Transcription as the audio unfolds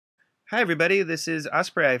Hi everybody, this is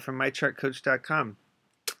Ospreyeye from mychartcoach.com.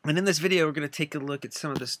 And in this video, we're going to take a look at some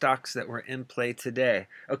of the stocks that were in play today.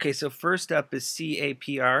 Okay, so first up is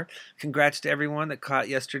CAPR. Congrats to everyone that caught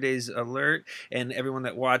yesterday's alert and everyone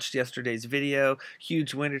that watched yesterday's video.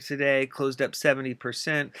 Huge winner today, closed up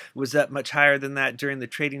 70%, was up much higher than that during the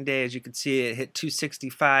trading day. As you can see, it hit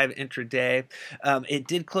 265 intraday. It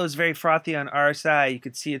did close very frothy on RSI. You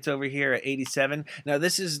can see it's over here at 87. Now,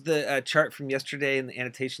 this is the chart from yesterday, and the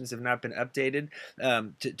annotations have not been updated.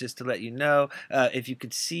 Just to let you know, if you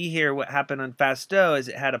could see here what happened on Fasto is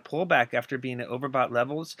it had a pullback after being at overbought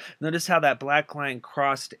levels. Notice how that black line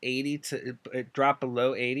crossed 80 to it dropped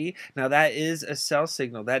below 80. Now that is a sell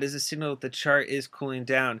signal. That is a signal that the chart is cooling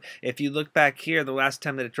down. If you look back here, the last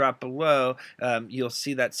time that it dropped below, you'll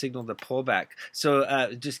see that signal to pullback.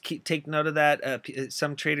 So just take note of that.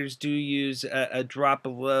 Some traders do use a drop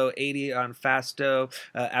below 80 on Fasto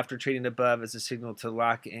after trading above as a signal to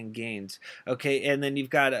lock in gains. Okay, and then you've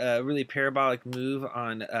got a really parabolic move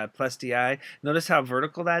on plus DI. Notice how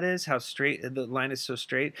vertical that is, how straight the line is so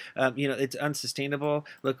straight. It's unsustainable.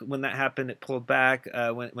 Look, when that happened, it pulled back.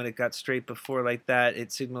 When it got straight before like that,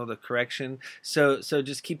 it signaled a correction. So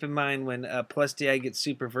just keep in mind when plus DI gets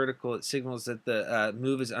super vertical, it signals that the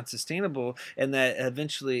move is unsustainable and that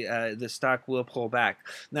eventually the stock will pull back.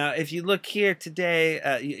 Now, if you look here today,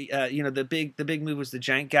 the big move was the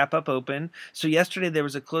giant gap up open. So yesterday there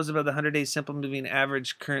was a close above the 100-day simple moving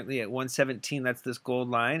average, currently at 117. That's this gold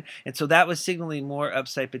line, and so that was signaling more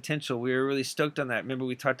upside potential. We were really stoked on that. Remember,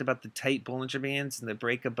 we talked about the tight Bollinger Bands and the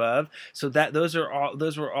break above. So those were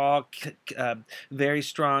all very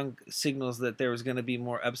strong signals that there was going to be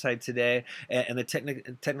more upside today. And the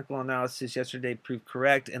technical analysis yesterday proved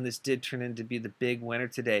correct, and this did turn into be the big winner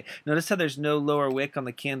today. Notice how there's no lower wick on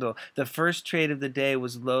the candle. The first trade of the day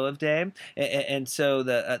was low of day, and so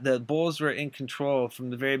the bulls were in control from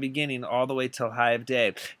the very beginning all the way till high of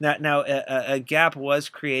day. Now a gap was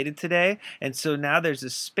created today, and so now there's a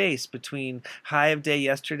space between high of day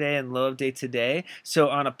yesterday and low of day today. So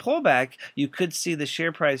on a pullback, you could see the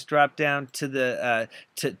share price drop down to the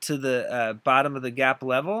bottom of the gap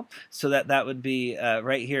level. So that would be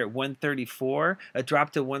right here at 134. A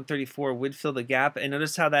drop to 134 would fill the gap, and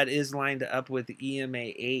notice how that is lined up with EMA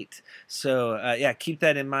 8. So yeah, keep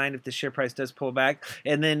that in mind if the share price does pull back.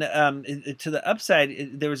 And then to the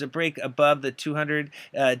upside, there was a break above the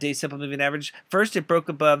 200-day simple moving average. First, it broke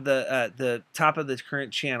above the top of the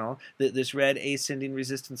current channel, this red ascending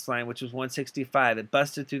resistance line, which was 165. It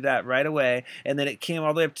busted through that right away, and then it came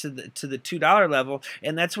all the way up to the $2 level,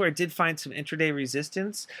 and that's where it did find some intraday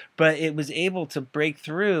resistance, but it was able to break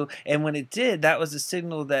through. And when it did, that was a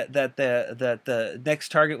signal that the next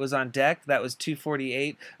target was on deck. That was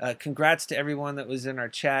 248. Congrats to everyone that was in our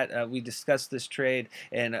chat. We discussed this trade,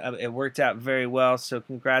 and it worked out very well. So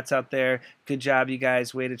congrats out there. Good job, you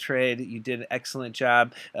guys. Way to trade. You did an excellent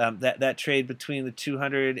job. That trade between the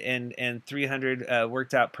 200 and 300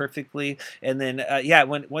 worked out perfectly. And then yeah,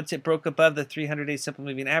 once it broke above the 300-day simple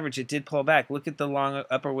moving average, it did pull back. Look at the long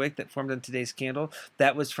upper wick that formed on today's candle.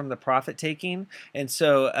 That was from the profit taking. And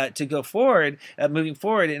so to go forward, moving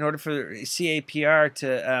forward, in order for CAPR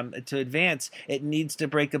to advance, it needs to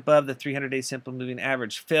break above the 300-day simple moving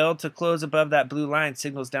average. Fail to close above that blue line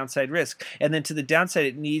signals downside risk. And then to the downside,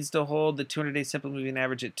 it needs to hold the 200-day simple moving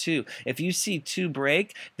average at 2. If you see 2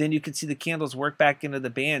 break, then you can see the candles work back into the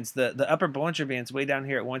bands. The upper Bollinger Bands way down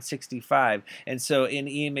here at 165, and so in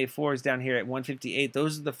EMA 4 is down here at 158.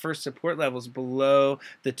 Those are the first support levels below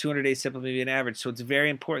the 200-day simple moving average. So it's very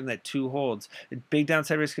important that 2 holds. Big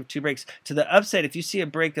downside risk of 2 breaks. To the upside, if you see a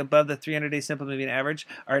break above the 300-day simple moving average,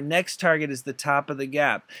 our next target is the top of the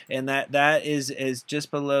gap, and that is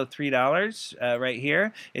just below $3 right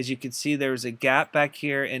here. As you can see, there was a gap back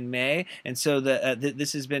here in May, and so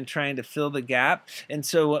this has been trying to fill the gap. And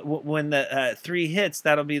so when the 3 hits,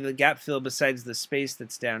 that'll be the gap fill besides the space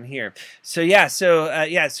that's down here. So yeah, so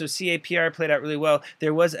CAPR played out really well.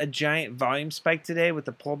 There was a giant volume spike today with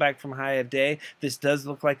the pullback from high of day. This does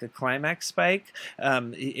look like a climax spike.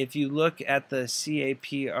 If you look at the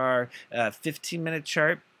CAPR 15-minute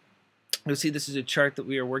chart, you'll see this is a chart that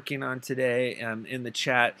we are working on today in the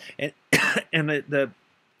chat, and the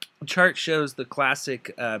chart shows the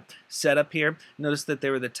classic setup here. Notice that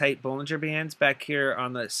there were the tight Bollinger Bands back here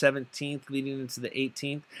on the 17th leading into the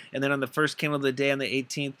 18th, and then on the first candle of the day on the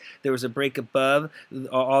 18th there was a break above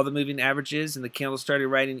all the moving averages, and the candle started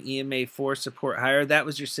writing EMA 4 support higher. That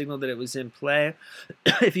was your signal that it was in play.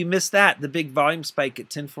 If you missed that, the big volume spike at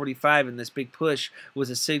 10:45 and this big push was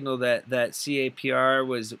a signal that CAPR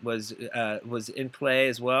was in play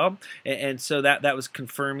as well, and so that was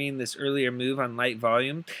confirming this earlier move on light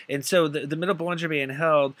volume. And so the middle Bollinger Band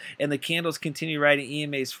held, and the candles continue riding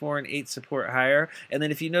EMAs 4 and 8 support higher. And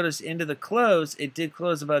then if you notice into the close, it did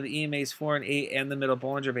close above the EMAs 4 and 8 and the middle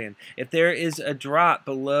Bollinger Band. If there is a drop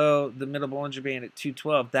below the middle Bollinger Band at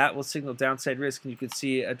 212, that will signal downside risk, and you could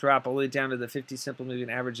see a drop all the way down to the 50 simple moving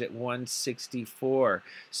average at 164.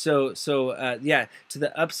 So yeah, to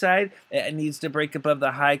the upside, it needs to break above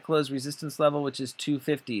the high close resistance level, which is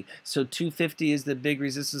 250. So 250 is the big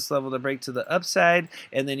resistance level to break to the upside,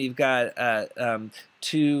 and then you've got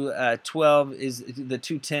 212 is the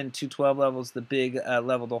 210, 212 levels, the big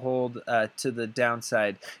level to hold to the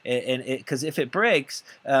downside. And because if it breaks,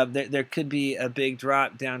 there could be a big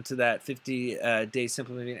drop down to that 50-day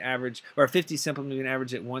simple moving average, or 50 simple moving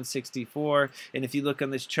average at 164. And if you look on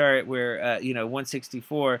this chart where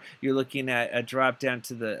 164, you're looking at a drop down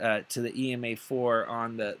to the EMA 4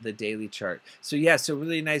 on the daily chart. So yeah, so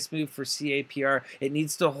really nice move for CAPR. It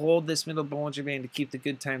needs to hold this middle Bollinger Band to keep the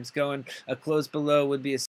good times going. A close below would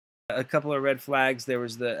be a couple of red flags. There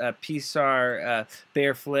was the PSAR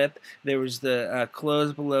bear flip. There was the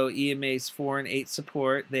close below EMA's 4 and 8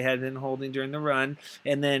 support they had been holding during the run,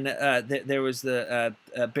 and then there was the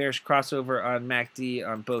bearish crossover on MACD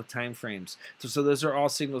on both time frames. So those are all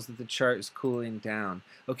signals that the chart is cooling down.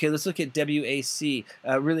 Okay, let's look at WAC.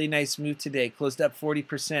 Really nice move today. Closed up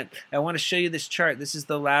 40%. I want to show you this chart. This is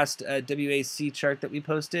the last WAC chart that we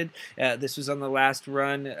posted. This was on the last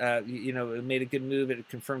run. It made a good move. It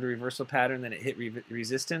confirmed a reversal pattern, then it hit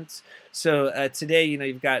resistance. So today,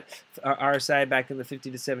 you've got RSI back in the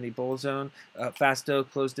 50 to 70 bull zone. Fasto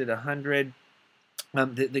closed at 100.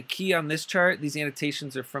 The key on this chart, these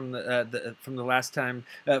annotations are from the last time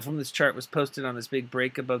from this chart was posted on this big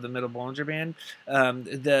break above the middle Bollinger Band.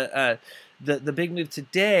 The big move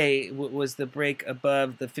today was the break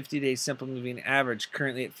above the 50-day simple moving average,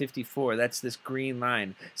 currently at 54. That's this green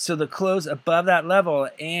line. So the close above that level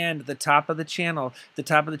and the top of the channel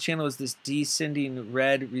is this descending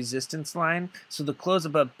red resistance line. So the close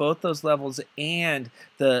above both those levels and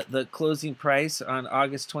the closing price on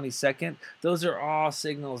August 22nd, those are all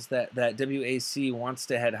signals that WAC wants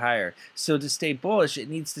to head higher. So to stay bullish, it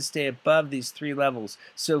needs to stay above these three levels.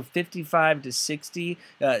 So 55 to 60,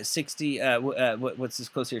 what's this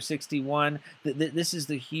close here? 61. This is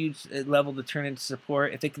the huge level to turn into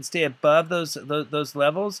support. If it can stay above those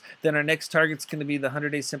levels, then our next target's going to be the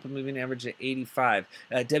 100-day simple moving average at 85.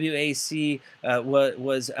 WAC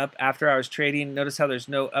was up after hours trading. Notice how there's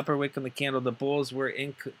no upper wick on the candle. The bulls were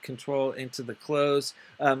in control into the close.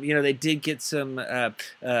 They did get some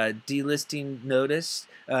delisting notice.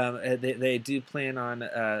 They do plan on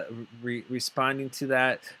responding to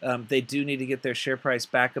that. They do need to get their share price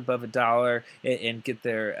back above $1 and get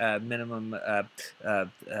their minimum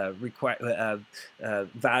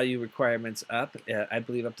value requirements up. I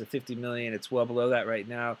believe up to 50 million. It's well below that right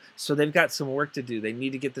now. So they've got some work to do. They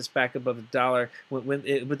need to get this back above $1.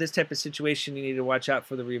 With this type of situation, you need to watch out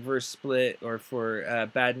for the reverse split or for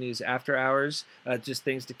bad news after hours. Just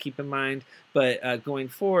things to keep in mind. But going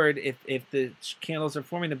forward, if the candles are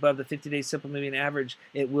forming above the 50-day simple moving average,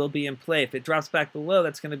 it will be in play. If it drops back below,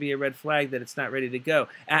 that's going to be a red flag that it's not ready to go.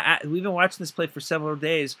 We've been watching this play for several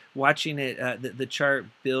days, watching it the chart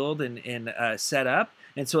build and set up.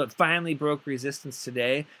 And so it finally broke resistance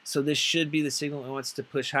today. So this should be the signal it wants to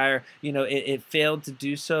push higher. It failed to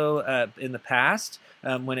do so in the past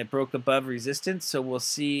when it broke above resistance. So we'll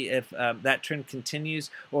see if that trend continues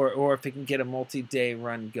or if it can get a multi-day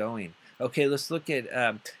run going. Okay, let's look at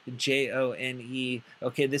JONE.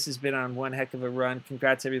 Okay, this has been on one heck of a run.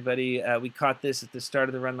 Congrats, everybody. We caught this at the start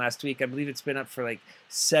of the run last week. I believe it's been up for like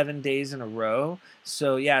 7 days in a row.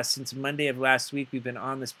 So yeah, since Monday of last week, we've been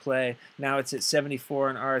on this play. Now it's at 74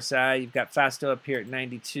 on RSI. You've got Fasto up here at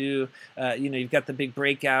 92. You've got the big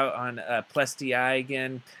breakout on plus DI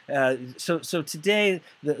again. So today,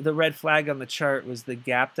 the red flag on the chart was the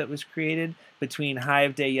gap that was created between high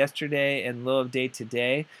of day yesterday and low of day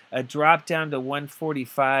today. A drop down to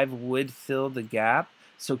 145 would fill the gap.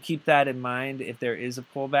 So keep that in mind if there is a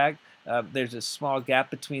pullback. There's a small gap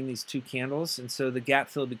between these two candles, and so the gap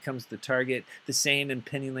fill becomes the target. The same in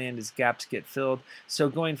penny land as gaps get filled. So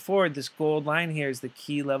going forward, this gold line here is the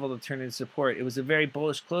key level to turn into support. It was a very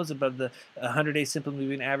bullish close above the 100-day simple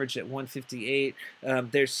moving average at 158.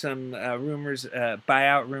 There's some rumors,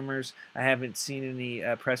 buyout rumors. I haven't seen any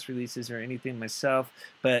press releases or anything myself,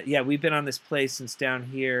 but yeah, we've been on this play since down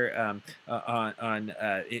here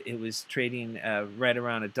it was trading right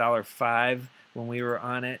around $1.05 when we were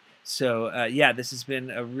on it. So yeah, this has been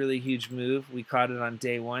a really huge move. We caught it on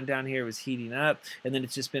day one down here. It was heating up, and then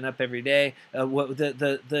it's just been up every day. What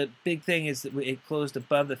the big thing is that it closed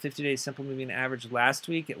above the 50-day simple moving average last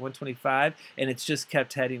week at 125, and it's just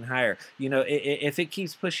kept heading higher. You know, if it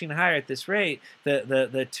keeps pushing higher at this rate,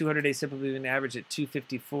 the 200-day simple moving average at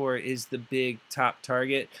 254 is the big top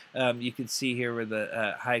target. You can see here where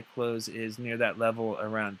the high close is near that level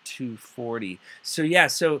around 240. So yeah,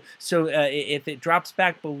 so if it drops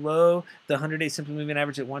back below the 100-day simple moving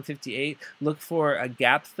average at 158, look for a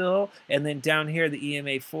gap fill, and then down here the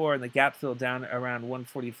EMA4 and the gap fill down around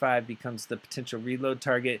 145 becomes the potential reload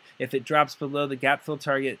target. If it drops below the gap fill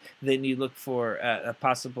target, then you look for a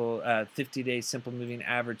possible 50-day simple moving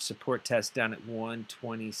average support test down at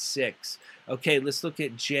 126. Okay, let's look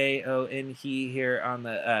at JONE here on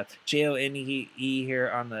the JONE here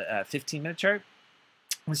on the 15-minute chart.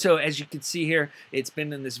 So as you can see here, it's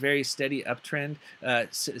been in this very steady uptrend,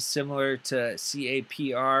 similar to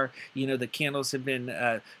CAPR. You know, the candles have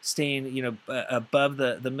been staying, you know, above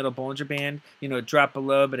the middle Bollinger Band. You know, it dropped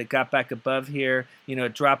below, but it got back above here. You know,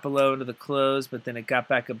 it dropped below into the close, but then it got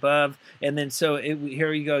back above. And then so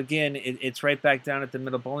here we go again. It's right back down at the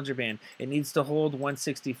middle Bollinger Band. It needs to hold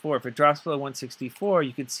 164. If it drops below 164,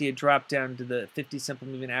 you could see it drop down to the 50 simple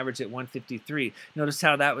moving average at 153. Notice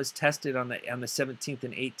how that was tested on the 17th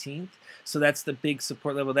and 18th. So that's the big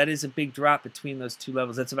support level. That is a big drop between those two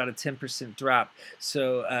levels. That's about a 10% drop.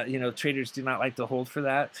 So you know, traders do not like to hold for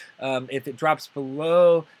that. If it drops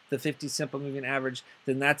below the 50 simple moving average,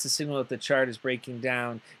 then that's a signal that the chart is breaking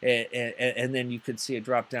down, and then you could see it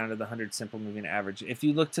drop down to the 100 simple moving average. If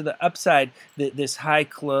you look to the upside, this high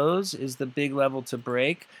close is the big level to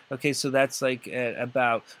break. Okay, so that's like at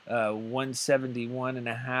about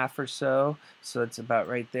 171.5 or so. So it's about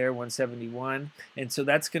right there, 171. And so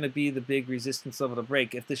that's going to be the big resistance level to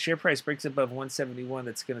break. If the share price breaks above 171,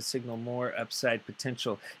 that's going to signal more upside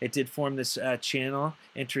potential. It did form this channel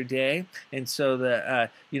intraday, and so the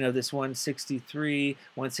you know, this 163,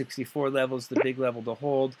 164 level is the big level to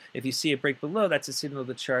hold. If you see it break below, that's a signal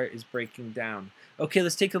the chart is breaking down. Okay,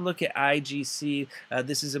 let's take a look at IGC.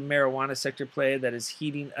 This is a marijuana sector play that is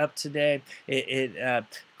heating up today. It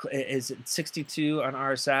is at 62 on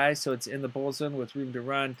RSI, so it's in the bull zone with room to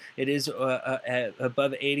run. It is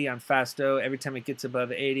above 80 on Fasto. Every time it gets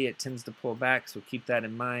above 80, it tends to pull back, so keep that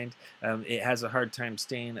in mind. It has a hard time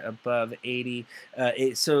staying above 80.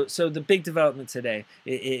 So the big development today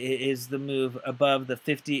is the move above the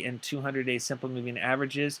 50 and 200-day simple moving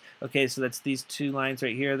averages. Okay, so that's these two lines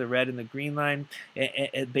right here, the red and the green line,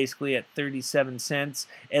 basically at 37 cents,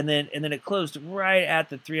 and then it closed right at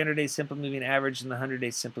the 300-day simple moving average and the 100-day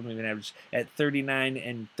simple moving average at 39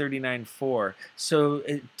 and 39.4. So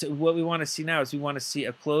what we want to see now is we want to see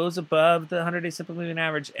a close above the 100-day simple moving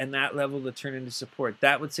average and that level to turn into support.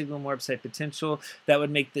 That would signal more upside potential. That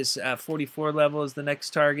would make this 44 level as the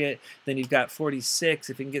next target. Then you've got 46.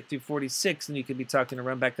 If you can get through 46, then you could be talking to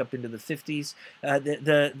run back up into the 50s.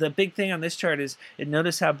 The big thing on this chart is,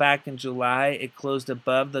 notice how back in July it closed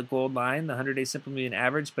above the gold line, the 100-day simple moving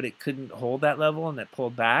average, but it couldn't hold that level and it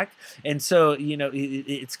pulled back. And so, you know,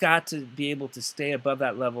 it's got to be able to stay above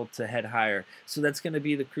that level to head higher. So that's going to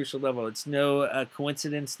be the crucial level. It's no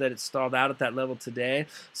coincidence that it stalled out at that level today.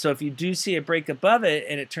 So if you do see a break above it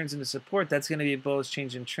and it turns into support, that's going to be a bullish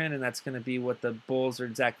change in trend, and that's going to be what the bulls are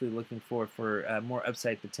exactly looking for more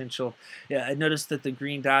upside potential. Yeah, I noticed that the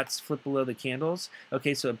green dots flip below the candles.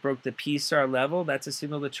 Okay, so it broke the P-star level. That's a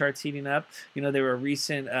signal the chart's heating up. You know, there were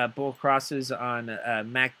recent bull crosses on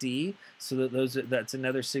MACD, so that's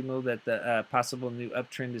another signal that the possible new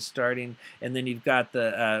uptrend is starting. And then you've got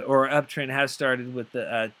the or uptrend has started with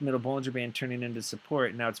the middle Bollinger Band turning into support,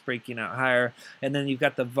 and now it's breaking out higher. And then you've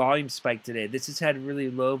got the volume spike today. This has had really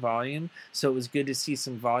low volume, so it was good to see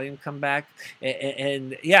some volume come back.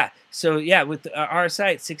 And yeah, so yeah, with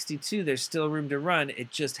RSI at 62, there's still room to run.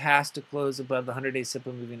 It just has to close above the 100-day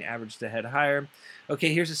simple moving average to head higher.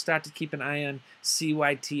 Okay, here's a stock to keep an eye on,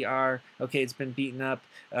 CYTR. Okay, it's been beaten up.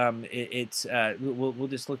 We'll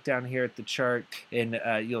just look down here at the chart, and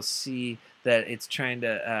you'll see that it's trying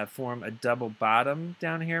to form a double bottom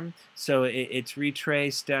down here. So it's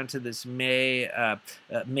retraced down to this May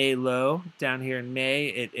low down here in May.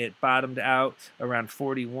 It bottomed out around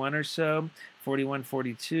 41 or so. 41,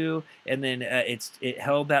 42, and then it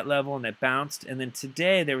held that level and it bounced. And then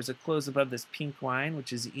today there was a close above this pink line,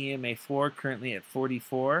 which is EMA 4, currently at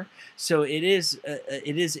 44. So it is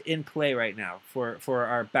in play right now for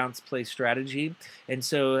our bounce play strategy. And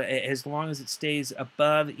so as long as it stays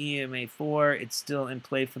above EMA 4, it's still in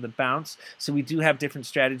play for the bounce. So we do have different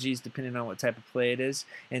strategies depending on what type of play it is.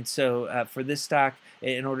 And so for this stock,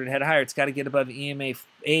 in order to head higher, it's got to get above EMA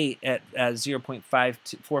 8 at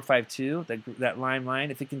 0.452, that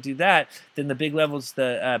line. If it can do that, then the big level is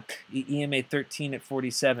the EMA 13 at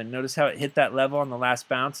 47. Notice how it hit that level on the last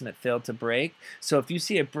bounce and it failed to break. So if you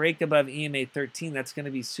see a break above EMA 13, that's going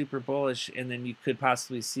to be super bullish, and then you could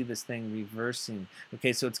possibly see this thing reversing.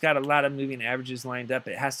 Okay, so it's got a lot of moving averages lined up.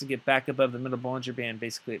 It has to get back above the middle Bollinger Band,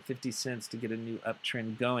 basically at 50 cents, to get a new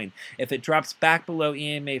uptrend going. If it drops back below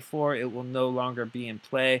EMA 4, it will no longer be in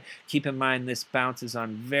play. Keep in mind this bounce is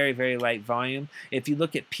on very, very light volume. If you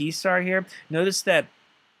look at PSAR here, notice that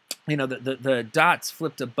the dots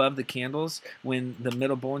flipped above the candles when the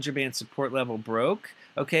middle Bollinger Band support level broke.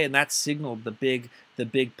 Okay, and that signaled the big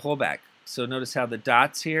pullback. So notice how the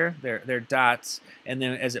dots here, they're dots, and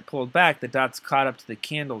then as it pulled back, the dots caught up to the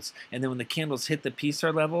candles, and then when the candles hit the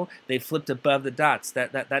PSAR level, they flipped above the dots.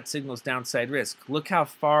 That signals downside risk. Look how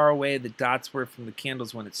far away the dots were from the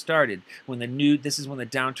candles when it started. This is when the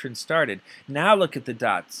downtrend started. Now look at the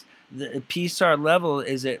dots. The PSAR level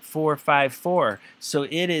is at 454, so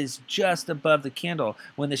it is just above the candle.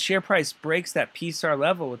 When the share price breaks that PSAR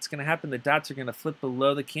level, what's going to happen? The dots are going to flip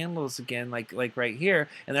below the candles again, like right here,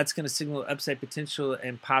 and that's going to signal upside potential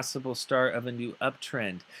and possible start of a new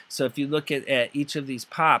uptrend. So if you look at each of these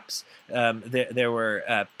pops, there were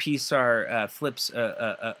PSAR flips.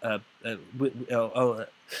 A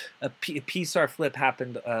PSAR flip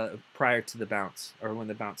happened prior to the bounce, or when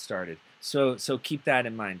the bounce started. So keep that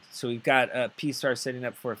in mind. So we've got PSAR setting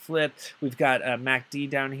up for a flip. We've got MACD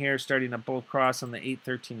down here starting a bull cross on the 8,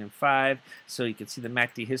 13, and 5. So you can see the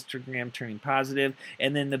MACD histogram turning positive.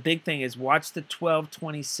 And then the big thing is watch the 12,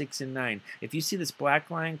 26, and 9. If you see this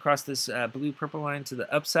black line cross this blue-purple line to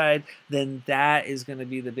the upside, then that is going to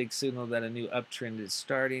be the big signal that a new uptrend is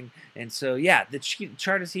starting. And so, yeah, the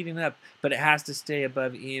chart is heating up, but it has to stay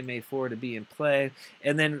above EMA 4 to be in play.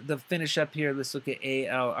 And then the finish up here, let's look at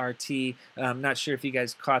ALRT. I'm not sure if you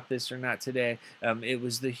guys caught this or not today. It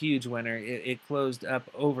was the huge winner. It closed up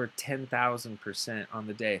over 10,000% on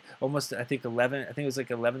the day. Almost, I think it was like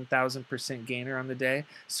 11,000% gainer on the day.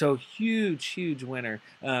 So huge winner.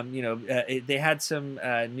 They had some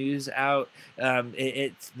news out.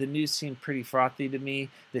 The news seemed pretty frothy to me.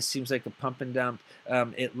 This seems like a pump and dump.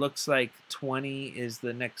 It looks like 20 is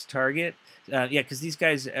the next target. Yeah, because these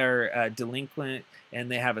guys are delinquent and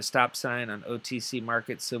they have a stop sign on OTC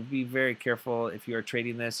markets, so be very careful if you are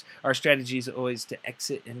trading this. Our strategy is always to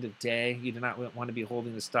exit end of day. You do not want to be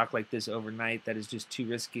holding the stock like this overnight. That is just too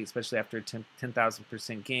risky, especially after a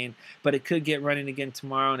 10,000% gain. But it could get running again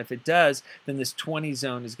tomorrow, and if it does, then this 20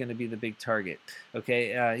 zone is going to be the big target.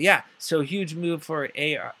 Okay, yeah, so huge move for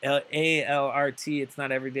ALRT. It's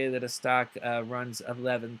not every day that a stock runs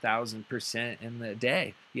 11,000% in the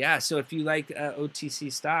day. Yeah, so if you like OTC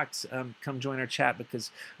stocks, come join our chat,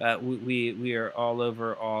 because we are all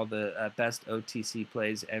over all the best OTC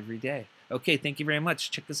plays every day. Okay, thank you very much.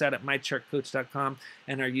 Check us out at mychartcoach.com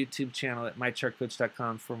and our YouTube channel at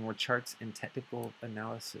mychartcoach.com for more charts and technical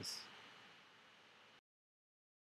analysis.